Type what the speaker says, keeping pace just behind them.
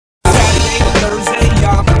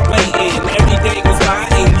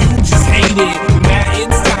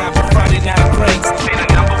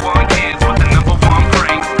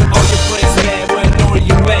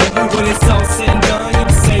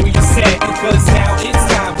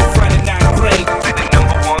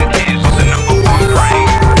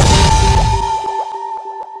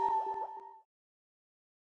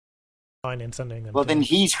online and sending them Well, to then me.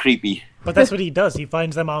 he's creepy. But that's what he does. He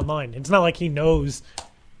finds them online. It's not like he knows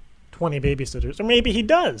 20 babysitters, or maybe he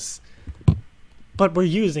does. But we're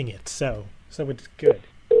using it, so it's good.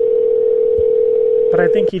 But I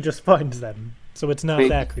think he just finds them, so it's not Wait,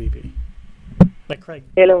 that creepy. Like Craig.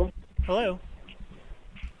 Hello. Hello.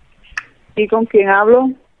 ¿Y con quién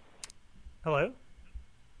hablo? Hello.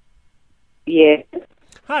 Yes.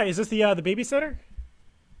 Hi, is this the babysitter?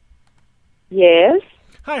 Yes.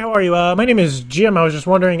 Hi, how are you? My name is Jim. I was just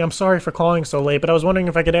wondering. I'm sorry for calling so late, but I was wondering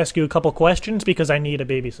if I could ask you a couple questions because I need a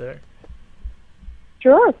babysitter.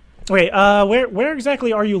 Sure. Wait, where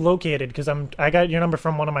exactly are you located? Because I got your number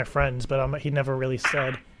from one of my friends, but he never really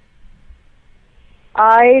said.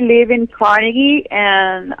 I live in Carnegie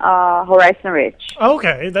and Horizon Ridge.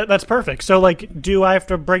 Okay, that's perfect. So, like, do I have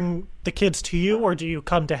to bring the kids to you, or do you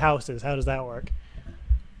come to houses? How does that work?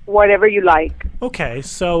 Whatever you like. Okay,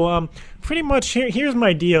 so pretty much here's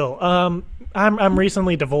my deal. I'm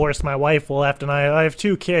recently divorced. My wife left, and I have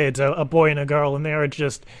two kids, a boy and a girl, and they are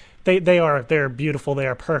just they're beautiful. They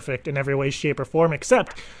are perfect in every way, shape, or form.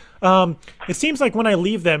 Except, it seems like when I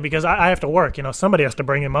leave them, because I have to work, somebody has to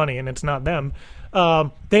bring in money, and it's not them.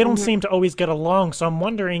 They don't seem to always get along. So I'm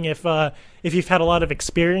wondering if you've had a lot of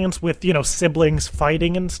experience with siblings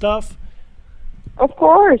fighting and stuff. Of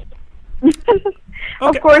course.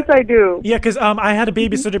 Okay. Of course I do. Yeah, because I had a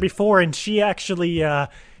babysitter before, and she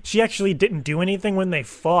actually didn't do anything when they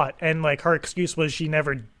fought, and like her excuse was she's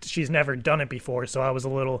never done it before. So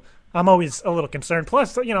I'm always a little concerned.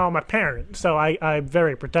 Plus, I'm a parent, so I'm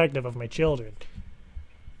very protective of my children.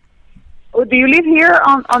 Oh, do you live here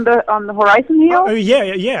on the Horizon Hill?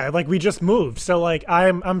 Yeah. Like we just moved, so like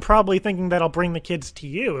I'm probably thinking that I'll bring the kids to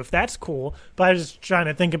you if that's cool. But I was just trying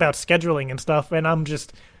to think about scheduling and stuff, and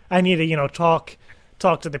I need to talk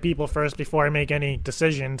to the people first before I make any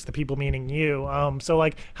decisions. The people meaning you. So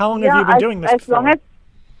like, how long have you been doing this as for? long as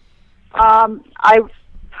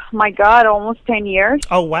my God, almost 10 years.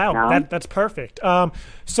 Oh wow, now. that's perfect.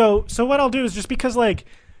 So what I'll do is just because like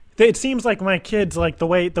it seems like my kids like the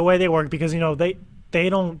way they work because they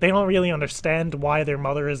don't really understand why their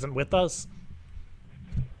mother isn't with us.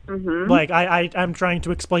 Like I'm trying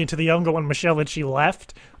to explain to the younger one, Michelle, that she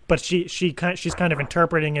left, but she's kind of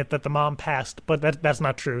interpreting it that the mom passed, but that's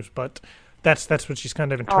not true. But that's what she's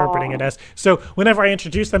kind of interpreting it as. So whenever I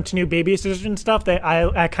introduce them to new babysitters and stuff,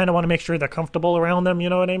 I kind of want to make sure they're comfortable around them. You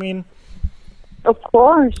know what I mean? Of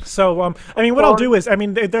course. So I mean, what I'll do is, I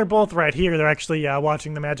mean, they're both right here. They're actually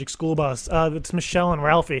watching the Magic School Bus. It's Michelle and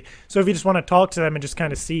Ralphie. So if you just want to talk to them and just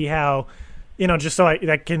kind of see how, just so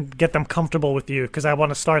I can get them comfortable with you, because I want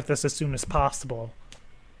to start this as soon as possible.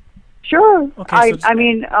 Sure. Okay, I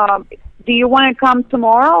mean, do you want to come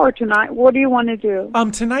tomorrow or tonight? What do you want to do?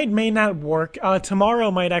 Tonight may not work.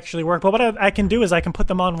 Tomorrow might actually work. But what I can do is I can put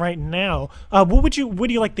them on right now. What do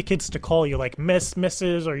you like the kids to call you? Like Miss,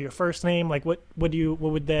 Mrs., or your first name? Like what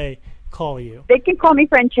would they call you? They can call me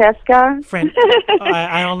Francesca.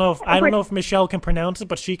 I don't know if Michelle can pronounce it,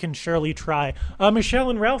 but she can surely try. Michelle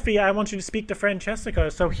and Ralphie, I want you to speak to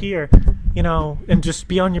Francesca. So here, and just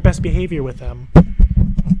be on your best behavior with them.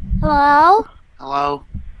 Hello? Hello.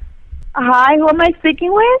 Hi, who am I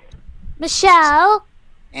speaking with? Michelle?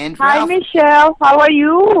 And Hi, Ralphie. Michelle. How are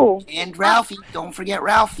you? And Ralphie. Don't forget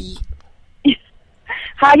Ralphie.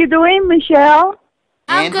 How you doing, Michelle?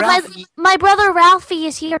 I'm And good. Ralphie. My brother Ralphie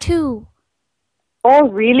is here too. Oh,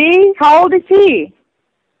 really? How old is he?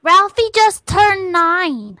 Ralphie just turned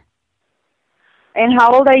 9. And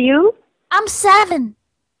how old are you? I'm 7.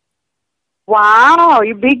 Wow,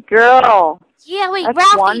 you big girl. Yeah, wait, That's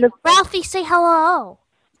Ralphie. wonderful. Ralphie, say hello.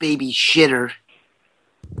 Baby shitter.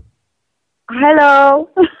 Hello.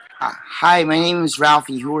 Hi, my name is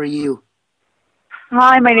Ralphie. Who are you?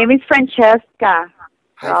 Hi, my name is Francesca.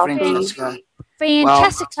 Hi, Ralphie. Francesca.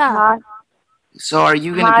 Francesca. Hi, So are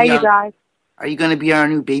you hi, you gonna guys. are you gonna be our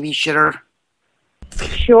new baby shitter?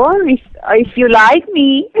 Sure, if you like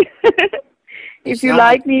me. If you sound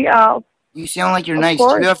like me, You sound like you're Of nice.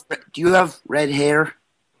 course. Do you have red hair?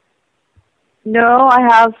 no, I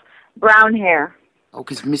have brown hair. Oh,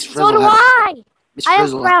 because Miss So Frizzle do has I. Miss I have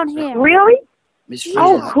Frizzle brown has, hair. Really? Miss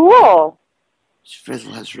Oh, Frizzle, cool. Miss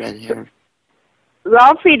Frizzle has red hair.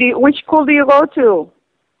 Ralphie, which school do you go to?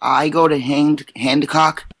 I go to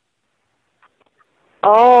Hancock.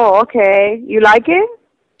 Oh, okay. You like it?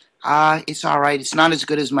 It's all right. It's not as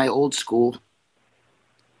good as my old school,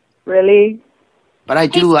 Really? but I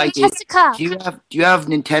do Hey, like it. Francesca. Do you have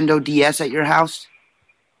Nintendo DS at your house?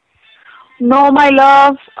 No, my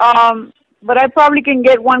love. But I probably can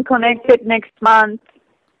get one connected next month.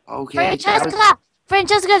 Okay. I was,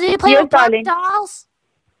 Francesca, do you play Yes, with Barbie darling. dolls?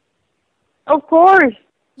 Of course.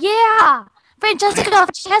 Yeah.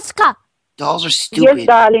 Francesca. Dolls are Yes, stupid.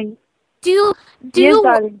 darling. Do you do Yes, you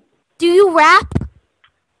darling. do you rap?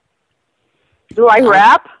 Do I That would,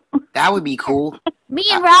 rap? that would be cool. Me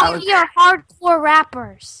and That would, Ralphie are hardcore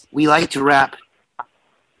rappers. we like to rap.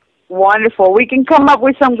 Wonderful. We can come up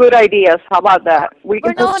with some good ideas. How about that? We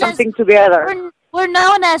We're can put known as something together. we're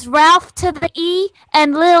known as Ralph to the E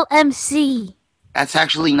and Lil MC. That's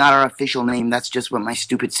actually not our official name. That's just what my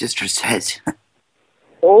stupid sister says.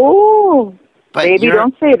 Oh, But baby,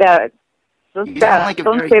 don't say that. you sound like a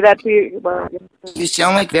Don't very, say that to you. you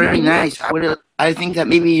sound like very nice. I think that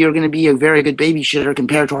maybe you're going to be a very good babysitter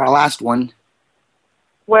compared to our last one.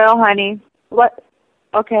 Well, honey, what?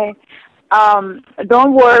 Okay.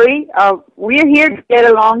 Don't worry. We're here to get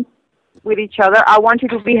along with each other. I want you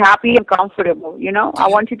to be happy and comfortable. You know, I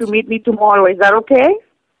want you to meet me tomorrow. Is that okay?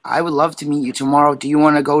 I would love to meet you tomorrow. Do you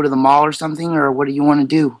want to go to the mall or something, or what do you want to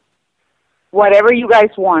do? Whatever you guys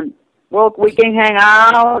want. Well, we can hang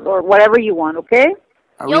out or whatever you want. Okay?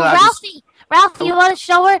 Are we Yo, allowed Ralphie, you want to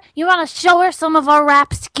show her? You want to show her some of our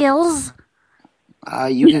rap skills?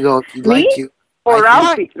 you could go if you'd Me? like to. Or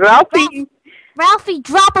I think Ralphie? Ralphie,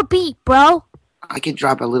 drop a beat, bro. I could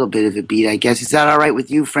drop a little bit of a beat, I guess. Is that all right with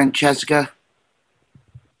you, Francesca?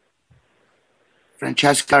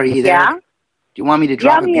 Francesca, are you there? Yeah. Do you want me to Yeah,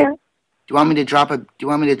 drop I'm a beat? here. Do you want me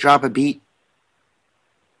to drop a beat?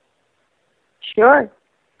 Sure.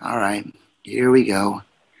 All right. Here we go.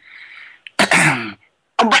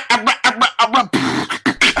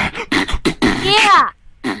 Yeah.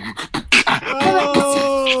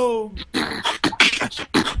 Oh!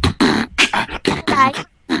 Right.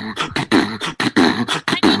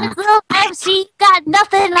 My name is Lil MC. Got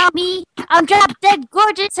nothing on me. I'm drop dead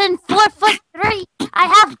gorgeous and 4'3". I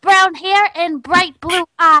have brown hair and bright blue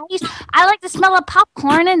eyes. I like the smell of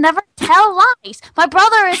popcorn and never tell lies. My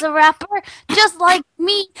brother is a rapper just like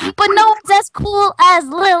me, but no one's as cool as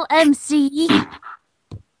Lil MC.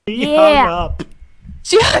 He Yeah. hung up.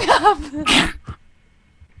 Shut up.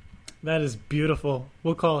 That is beautiful.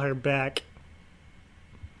 We'll call her back.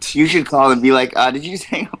 You should call and be like, did you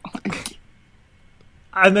say?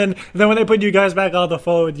 And then when they put you guys back on the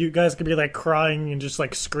phone, you guys could be like crying and just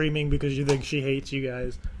like screaming because you think she hates you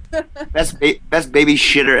guys. best baby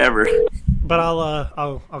shitter ever. But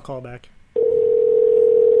I'll call back.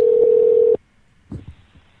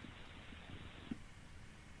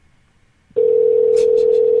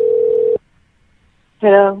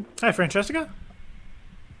 Hello. Hi, Francesca.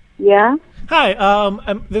 Yeah? Hi.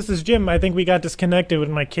 This is Jim. I think we got disconnected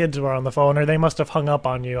when my kids were on the phone, or they must have hung up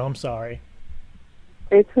on you. I'm sorry.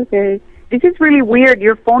 It's okay. This is really weird.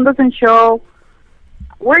 Your phone doesn't show.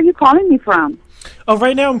 Where are you calling me from? Oh,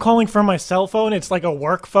 right now I'm calling from my cell phone. It's like a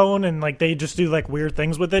work phone, and like they just do like weird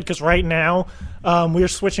things with it. Because right now, we're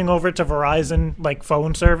switching over to Verizon like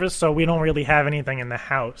phone service, so we don't really have anything in the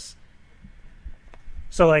house.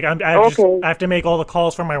 So like I have to make all the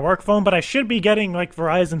calls from my work phone, but I should be getting like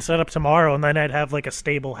Verizon set up tomorrow, and then I'd have like a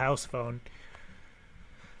stable house phone.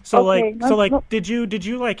 So Okay, did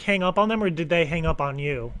you like hang up on them, or did they hang up on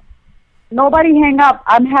you? Nobody hang up.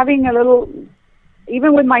 I'm having a little.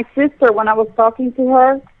 Even with my sister, when I was talking to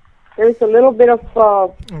her, there's a little bit of.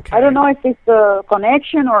 Okay. I don't know if it's the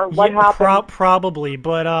connection or what happened. Probably,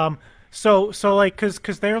 but so like, cause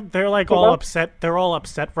they're like all Hello? upset. They're all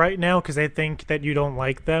upset right now because they think that you don't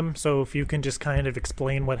like them. So if you can just kind of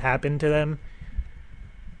explain what happened to them,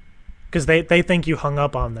 because they think you hung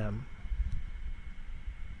up on them.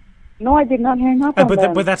 No, I did not hang up on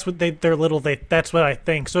them. But that's what that's what I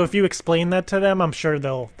think. So if you explain that to them, I'm sure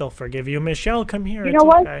they'll forgive you. Michelle, come here. You it's know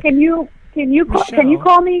what? okay. Can you Michelle.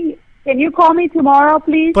 call me? Can you call me tomorrow,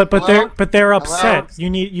 please? But Hello? they're upset. Hello?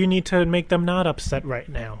 You need to make them not upset right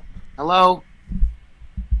now. Hello,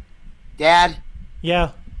 Dad.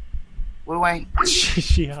 Yeah. What do I?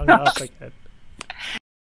 She hung up again.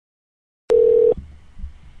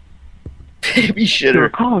 Baby Your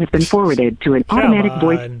shitter. call has been forwarded to an automatic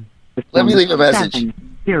voice system. Let me leave a message. 7-0.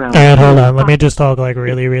 Alright, hold on. Let me just talk like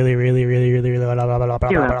really. There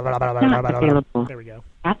Not available. we go.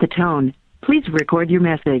 At the tone, please record your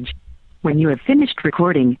message. When you have finished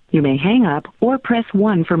recording, you may hang up or press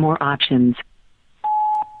 1 for more options.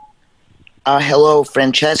 Hello,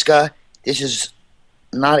 Francesca. This is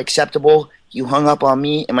not acceptable. You hung up on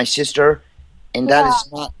me and my sister, and that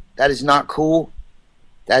is not cool.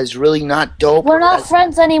 That is really not dope. We're not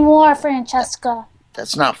friends anymore, Francesca.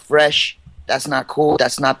 That's not fresh. That's not cool.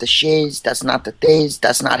 That's not the shiz. That's not the thiz.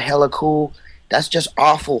 That's not hella cool. That's just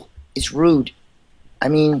awful. It's rude. I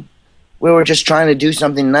mean, we were just trying to do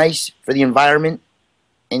something nice for the environment,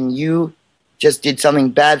 and you just did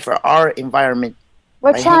something bad for our environment.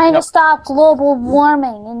 We're I trying hate to stop global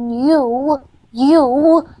warming, and you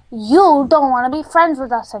don't want to be friends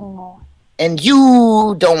with us anymore. And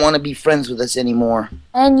you don't want to be friends with us anymore.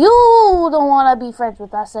 And you don't want to be friends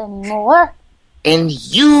with us anymore. And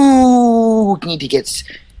you need to get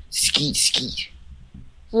skeet.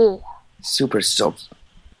 Yeah. Super soaked.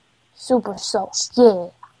 Super soaked. Yeah.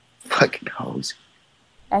 Fucking hose.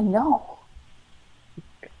 I know.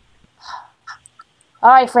 All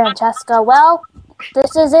right, Francesca. Well,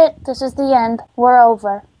 this is it. This is the end. We're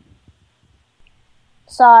over.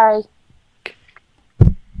 Sorry.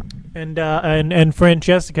 And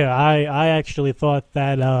Francesca, I actually thought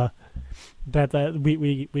that that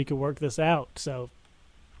we could work this out. So,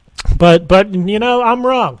 but you know, I'm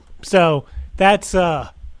wrong. So that's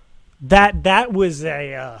that was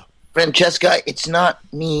a Francesca, it's not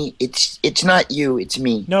me. It's not you. It's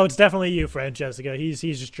me. no. It's definitely you, Francesca. He's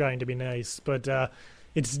just trying to be nice, but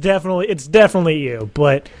it's definitely you.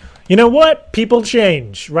 But you know what? People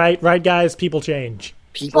change, right? Right, guys. People change.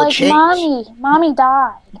 People Like change. mommy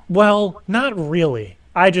died. Well, not really.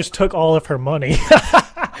 I just took all of her money.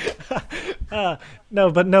 No,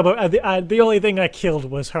 but the only thing I killed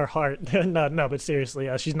was her heart. No, but seriously,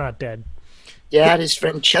 she's not dead. Dad, is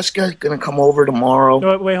Francesca gonna come over tomorrow?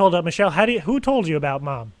 No, wait, hold up, Michelle. Who told you about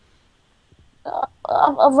Mom?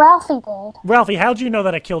 Ralphie did. Ralphie, how'd you know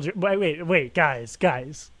that I killed you? Wait, guys.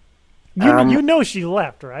 You know she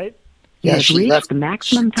left, right? Yeah, You've she reached left. the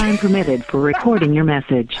maximum time permitted for recording your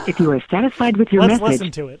message. If you are satisfied with your Let's listen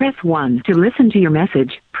message, to it. press 1 to listen to your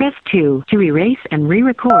message. Press 2 to erase and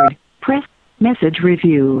re-record. Press message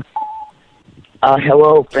review.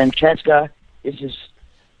 Hello, Francesca. This is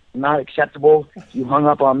not acceptable. You hung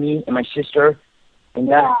up on me and my sister, and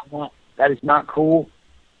that is not cool.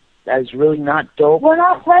 That is really not dope. We're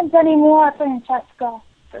not friends anymore, Francesca.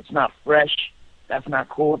 That's not fresh. That's not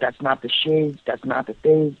cool. That's not the shades. That's not the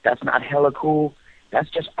things. That's not hella cool. That's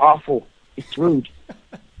just awful. It's rude.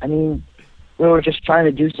 I mean, we were just trying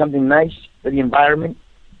to do something nice for the environment,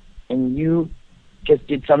 and you just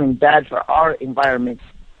did something bad for our environment.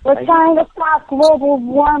 We're trying to stop global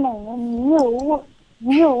warming, and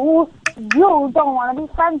you don't want to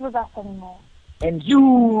be friends with us anymore. And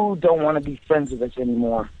you don't want to be friends with us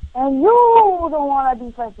anymore. And you don't want to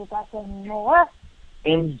be friends with us anymore.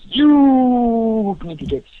 And you need to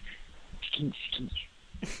get skeet.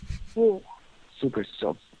 Yeah. Super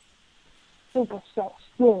soaked. Super soaked.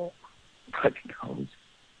 Yeah. Fucking hose.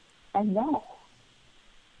 I know.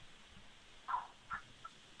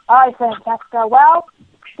 All right, Francesca. Well,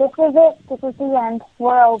 this is it. This is the end.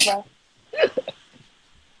 We're over.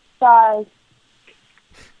 Sorry.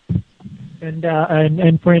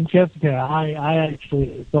 And Francesca, I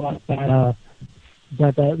actually thought that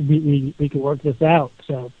we could work this out.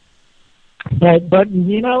 So, but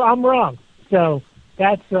you know, I'm wrong. So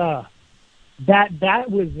that's that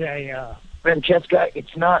was a. Francesca,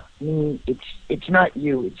 it's not me. It's not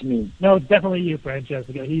you. It's me. No, it's definitely you,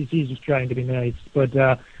 Francesca. He's just trying to be nice, but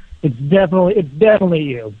it's definitely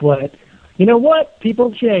you. But you know what?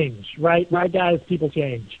 People change, right? Right, guys. People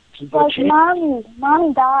change. People Like change.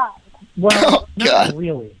 mommy died. Well, Oh, not God.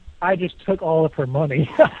 really. I just took all of her money.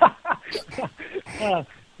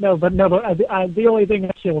 No, but the only thing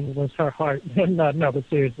I killed was her heart. No, but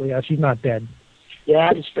seriously, she's not dead.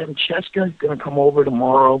 Dad, is Francesca gonna come over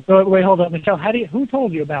tomorrow? Wait, hold up, Michelle. Who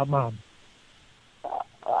told you about Mom?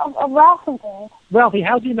 Ralphie did. Ralphie,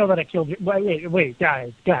 how do you know that I killed you? Wait,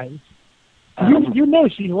 guys. You know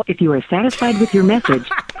she left. If you are satisfied with your message,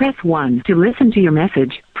 press 1 to listen to your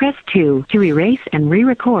message. Press 2 to erase and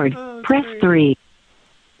re-record. Press 3.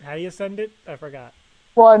 How do you send it? I forgot.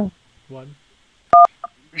 One. We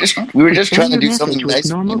were just trying Send to your do something message with nice for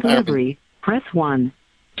the normal environment. delivery. Press 1.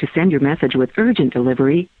 To send your message with urgent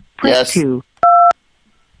delivery, press Yes. 2.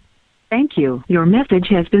 Thank you. Your message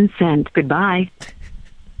has been sent. Goodbye.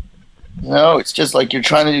 No, it's just like you're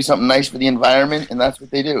trying to do something nice for the environment, and that's what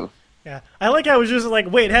they do. Yeah, I like how it was just like,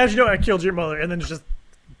 wait, how'd you know I killed your mother? And then it's just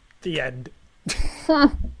the end.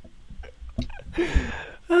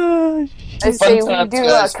 I say we do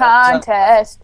a contest.